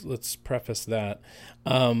 Let's preface that.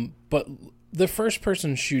 But the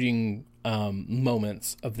first-person shooting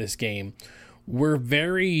moments of this game were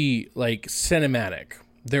very cinematic.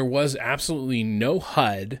 There was absolutely no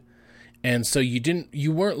HUD, and so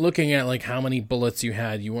you weren't looking at how many bullets you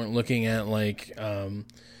had. You weren't looking at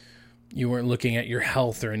you weren't looking at your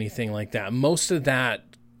health or anything like that. Most of that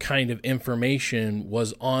kind of information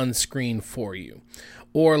was on screen for you.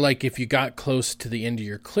 Or if you got close to the end of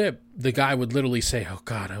your clip, the guy would literally say, "Oh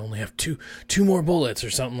God, I only have two more bullets," or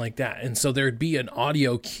something like that. And so there'd be an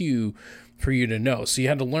audio cue for you to know. So you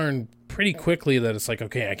had to learn pretty quickly that it's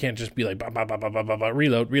okay, I can't just be bah, bah, bah, bah, bah, bah, bah,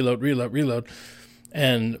 reload.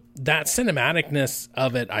 And that cinematicness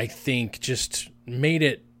of it, I think, just made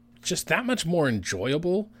it just that much more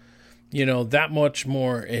enjoyable. That much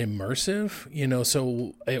more immersive,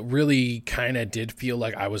 so it really kind of did feel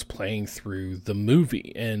like I was playing through the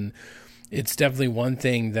movie. And it's definitely one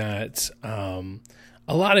thing that a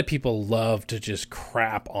lot of people love to just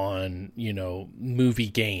crap on, movie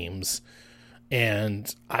games.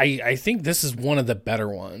 And I think this is one of the better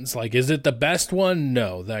ones. Like, is it the best one?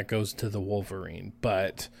 No, that goes to the Wolverine.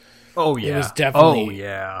 But oh yeah, it was definitely, oh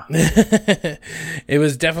yeah, it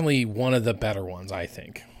was definitely one of the better ones, I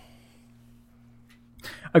think.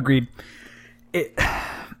 Agreed.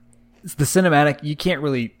 It's the cinematic. You can't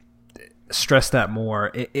really stress that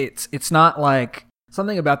more. It's not like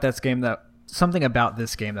something about this game that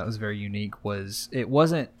was very unique was it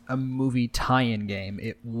wasn't a movie tie-in game.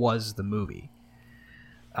 It was the movie.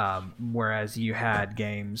 Whereas you had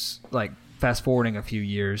games like fast forwarding a few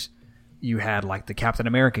years, you had like the Captain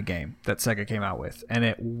America game that Sega came out with, and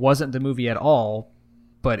it wasn't the movie at all,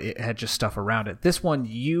 but it had just stuff around it. This one,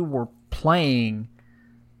 you were playing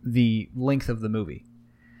the length of the movie,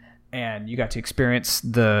 and you got to experience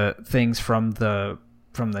the things from the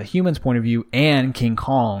human's point of view and King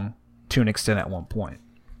Kong to an extent at one point.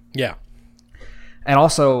 Yeah. And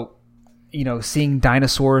also, seeing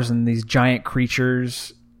dinosaurs and these giant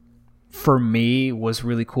creatures for me was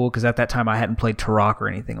really cool because at that time I hadn't played Turok or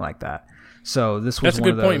anything like that. So this was That's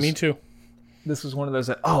a good point. Me too. This was one of those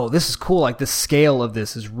that, oh, this is cool. Like the scale of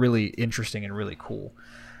this is really interesting and really cool.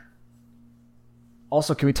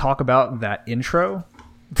 Also, can we talk about that intro?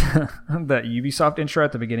 That Ubisoft intro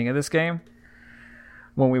at the beginning of this game?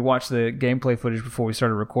 When we watched the gameplay footage before we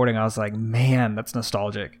started recording, I was like, man, that's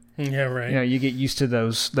nostalgic. Yeah, right. You get used to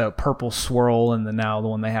the purple swirl and the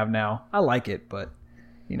one they have now. I like it, but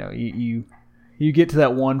you get to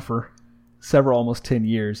that one for several, almost 10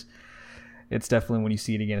 years. It's definitely, when you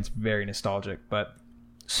see it again, it's very nostalgic, but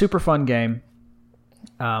super fun game.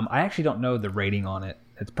 I actually don't know the rating on it.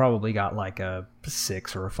 It's probably got like a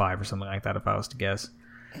 6 or a 5 or something like that if I was to guess.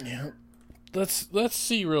 Yeah. Let's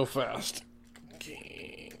see real fast.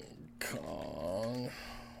 King Kong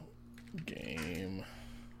game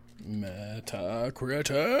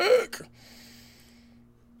Metacritic.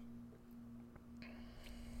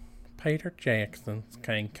 Peter Jackson's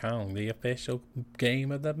King Kong, the official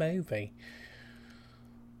game of the movie.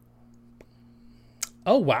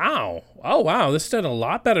 Oh wow, this did a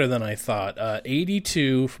lot better than I thought.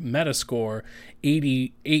 82 Metascore,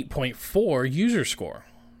 88.4 user score.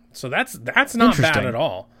 So that's not bad at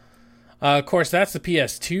all. Of course, that's the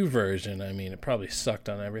PS2 version. I mean, it probably sucked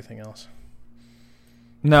on everything else.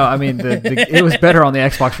 No, I mean, it was better on the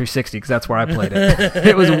Xbox 360 because that's where I played it.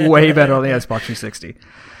 It was way better on the Xbox 360.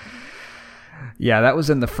 Yeah, that was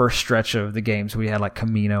in the first stretch of the games. We had like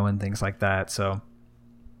Camino and things like that. So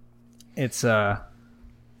it's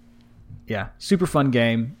super fun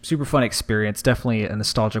game, super fun experience. Definitely a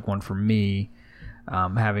nostalgic one for me,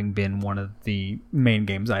 having been one of the main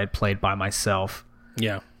games I had played by myself.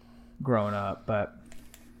 Yeah, growing up, but.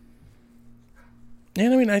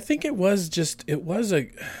 And I mean, I think it was just a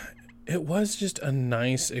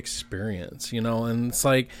nice experience, and it's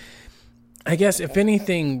like, I guess if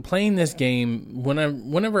anything, playing this game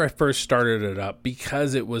whenever I first started it up,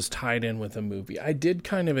 because it was tied in with a movie, I did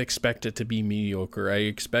kind of expect it to be mediocre. I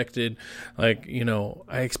expected it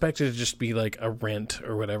to just be like a rent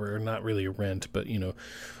or whatever, or not really a rent, but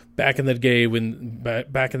back in the day when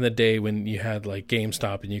you had like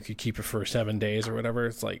GameStop and you could keep it for 7 days or whatever,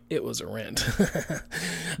 it's like it was a rent.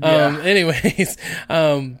 Anyways,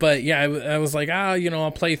 but yeah, I was like,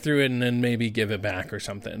 I'll play through it and then maybe give it back or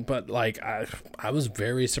something. But like I was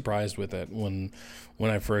very surprised with it when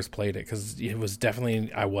I first played it, because it was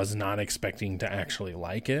definitely, I was not expecting to actually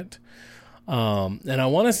like it. And I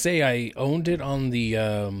want to say I owned it on the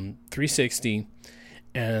 360.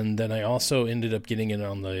 And then I also ended up getting it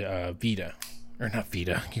on the Vita. Or not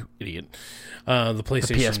Vita, you idiot. The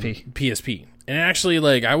PlayStation. The PSP. And actually,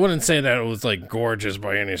 like, I wouldn't say that it was, like, gorgeous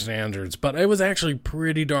by any standards, but it was actually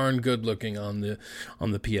pretty darn good looking on the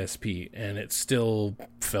PSP. And it still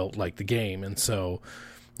felt like the game. And so,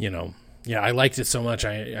 I liked it so much,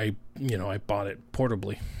 I bought it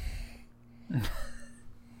portably.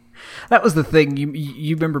 That was the thing.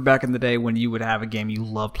 You remember back in the day when you would have a game you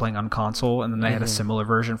loved playing on console, and then they had a similar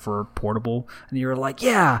version for portable, and you were like,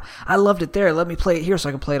 yeah, I loved it there. Let me play it here so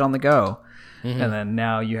I can play it on the go. Mm-hmm. And then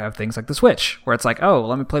now you have things like the Switch, where it's like, oh,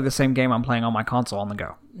 let me play the same game I'm playing on my console on the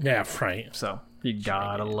go. Yeah, right. So you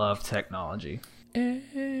gotta love technology.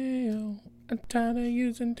 Ew, I'm tired of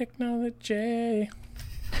using technology.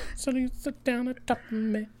 So you sit down on top of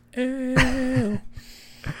me. Ew.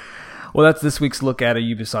 Well, that's this week's look at a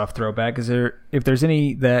Ubisoft throwback. If there's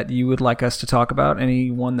any that you would like us to talk about,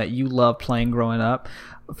 anyone that you loved playing growing up,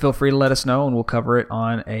 feel free to let us know and we'll cover it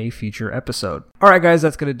on a future episode. All right, guys,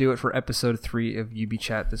 that's going to do it for episode 3 of UB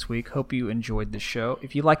Chat this week. Hope you enjoyed the show.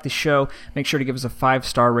 If you like the show, make sure to give us a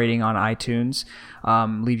 5-star rating on iTunes.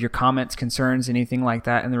 Leave your comments, concerns, anything like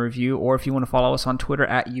that in the review. Or if you want to follow us on Twitter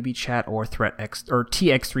at UBChat or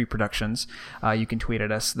TX3 Productions, you can tweet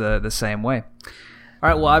at us the same way. All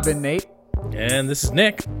right, well, I've been Nate. And this is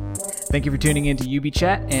Nick. Thank you for tuning in to UB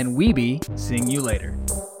Chat, and we be seeing you later.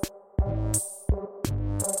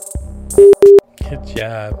 Good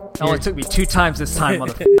job. It only took me 2 times this time,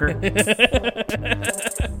 motherfucker.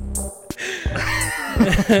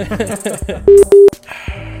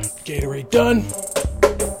 Gatorade done.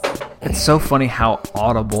 It's so funny how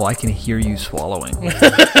audible I can hear you swallowing.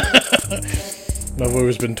 I've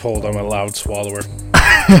always been told I'm a loud swallower.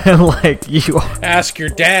 Like you are. Ask your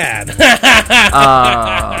dad.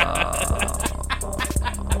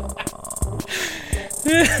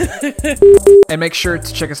 And make sure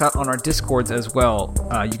to check us out on our Discords as well.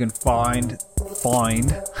 You can find.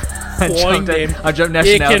 I jumped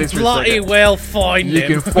nationalities for a second. Well find You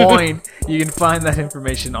him. can find that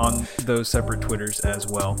information on those separate Twitters as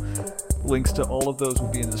well. Links to all of those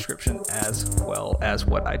will be in the description as well as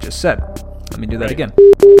what I just said. Let me do that again.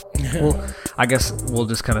 Well, I guess we'll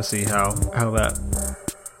just kind of see how that.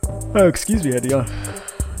 Oh, excuse me, Eddie. Oh,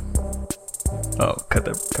 cut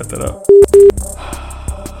that up.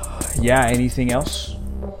 Yeah. Anything else?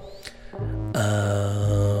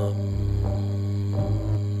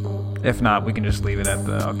 If not, we can just leave it at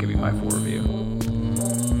the. I'll give you my full review.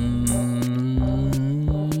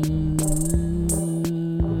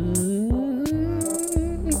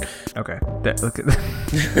 Okay. Look at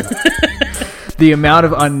the amount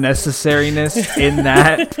of unnecessariness in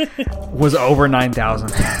that was over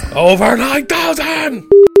 9,000. Over 9,000!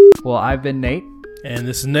 Well, I've been Nate. And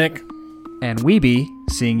this is Nick. And we be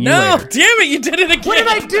seeing you No! later. Damn it, you did it again! What did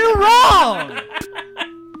I do wrong?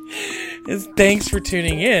 Thanks for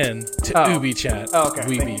tuning in to Ubi Chat. Oh, okay.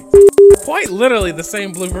 Weeby. Quite literally the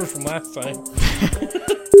same blooper from last time.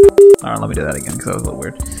 Alright, let me do that again because that was a little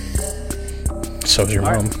weird. So was your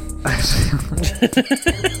mom. Right.